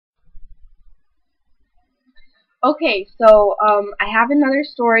Okay, so I have another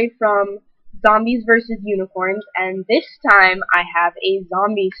story from Zombies versus Unicorns, and this time I have a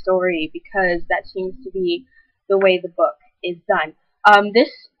zombie story because that seems to be the way the book is done. This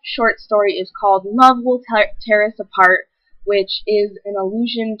short story is called Love Will Tear Us Apart, which is an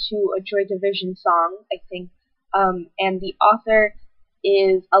allusion to a Joy Division song, I think, and the author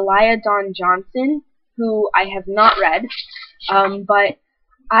is Alaya Dawn Johnson, who I have not read, but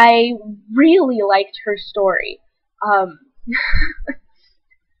I really liked her story. Um,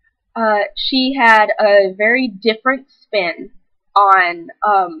 she had a very different spin on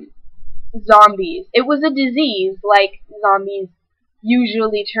zombies. It was a disease, like zombies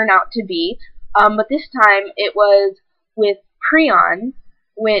usually turn out to be, but this time it was with prions,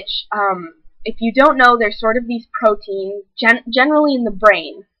 which, if you don't know, they're sort of these proteins, generally in the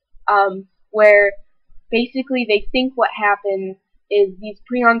brain, where basically they think what happens is these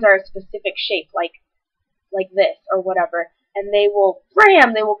prions are a specific shape, like this or whatever, and they will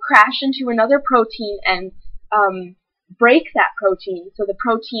crash into another protein and break that protein, so the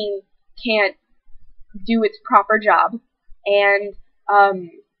protein can't do its proper job, and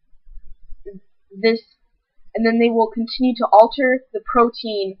this, and then they will continue to alter the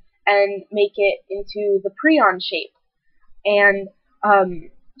protein and make it into the prion shape, and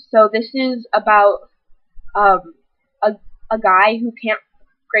so this is about um, a a guy who can't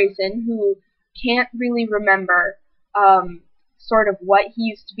Grayson who can't really remember sort of what he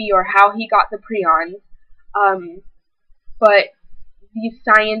used to be or how he got the prions, but these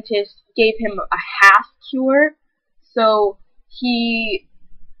scientists gave him a half cure, so he's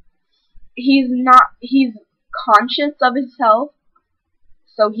conscious of himself,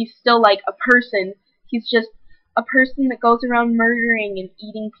 so he's still like a person. He's just a person that goes around murdering and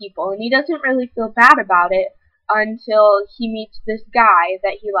eating people, and he doesn't really feel bad about it until he meets this guy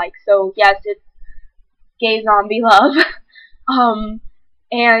that he likes. So yes, it's gay zombie love. um,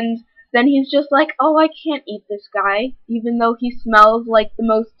 and then he's just like, oh, I can't eat this guy, even though he smells like the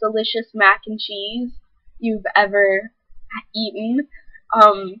most delicious mac and cheese you've ever eaten.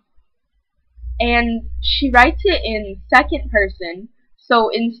 Um, and she writes it in second person, so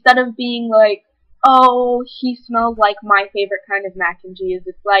instead of being like, oh, he smells like my favorite kind of mac and cheese,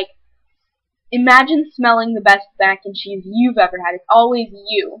 it's like, imagine smelling the best mac and cheese you've ever had. It's always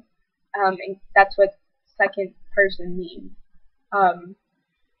you. And that's what second person means. Um,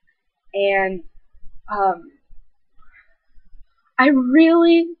 and um, I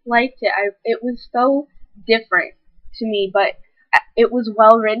really liked it. It was so different to me, but it was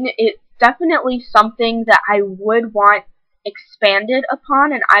well written. It's definitely something that I would want expanded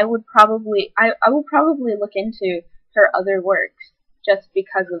upon, and I will probably look into her other works just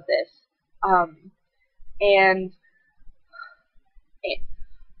because of this. Um, and it,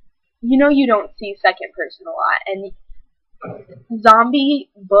 you don't see second person a lot, and zombie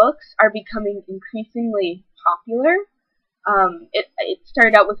books are becoming increasingly popular. It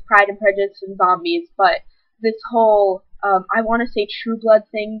started out with Pride and Prejudice and zombies, but this whole I want to say True Blood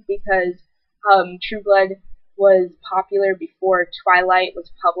thing, because True Blood was popular before Twilight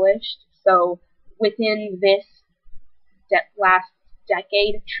was published. So within this last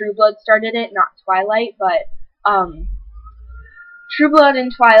decade, True Blood started it, not Twilight. But True Blood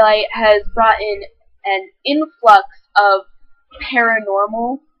and Twilight has brought in an influx of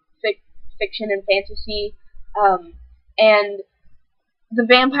paranormal fiction and fantasy, and the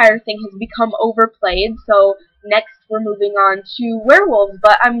vampire thing has become overplayed. So next we're moving on to werewolves,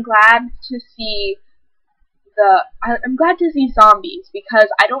 but I'm glad to see zombies, because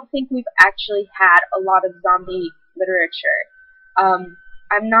I don't think we've actually had a lot of zombie literature.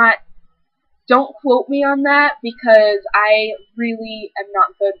 I'm not. Don't quote me on that, because I really am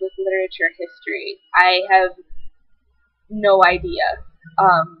not good with literature history. I have no idea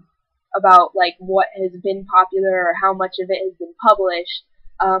about like what has been popular or how much of it has been published.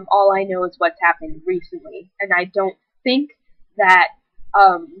 All I know is what's happened recently, and I don't think that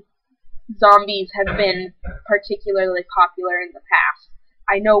zombies have been particularly popular in the past.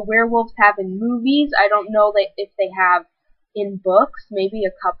 I know werewolves have in movies. I don't know if they have in books, maybe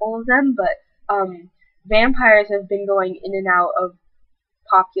a couple of them, but vampires have been going in and out of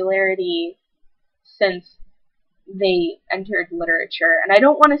popularity since they entered literature. And I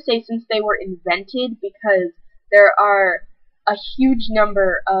don't want to say since they were invented, because there are a huge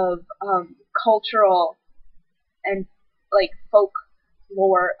number of cultural and like folk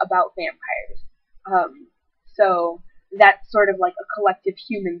lore about vampires. So that's sort of like a collective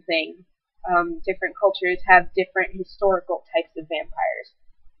human thing. Different cultures have different historical types of vampires.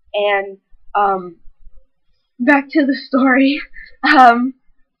 And back to the story. Um,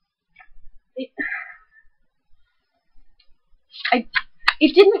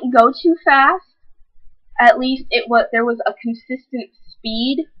 it didn't go too fast. At least there was a consistent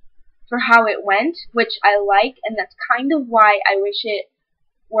speed for how it went, which I like, and that's kind of why I wish it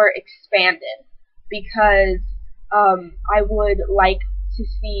were expanded, because I would like to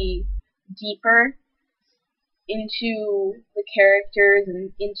see deeper into the characters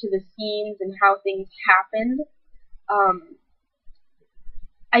and into the scenes and how things happened.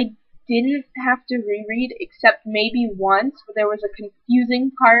 I didn't have to reread except maybe once, where there was a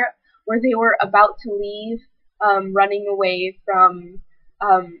confusing part where they were about to leave, running away from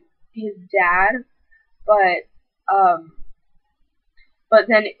his dad, but um, but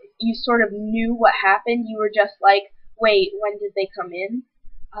then you sort of knew what happened. You were just like, wait, when did they come in?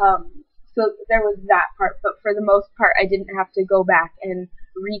 So there was that part, but for the most part, I didn't have to go back and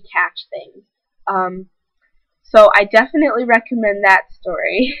recatch things. So I definitely recommend that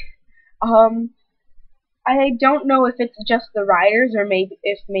story. I don't know if it's just the writers, or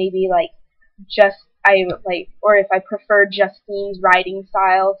maybe like just I like, or if I prefer Justine's writing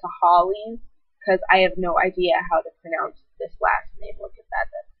style to Holly's, because I have no idea how to pronounce this last name. Look at that.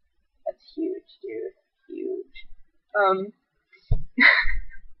 That's huge, dude. Huge. Um,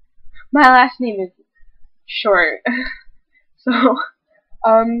 my last name is short. so,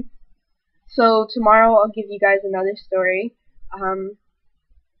 um, so tomorrow I'll give you guys another story.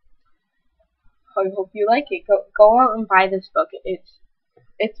 I hope you like it. Go out and buy this book.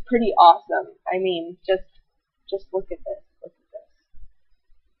 It's pretty awesome. I mean, just look at this. Look at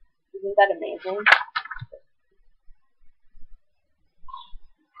this. Isn't that amazing?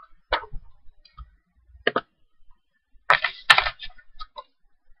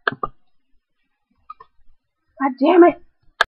 God damn it!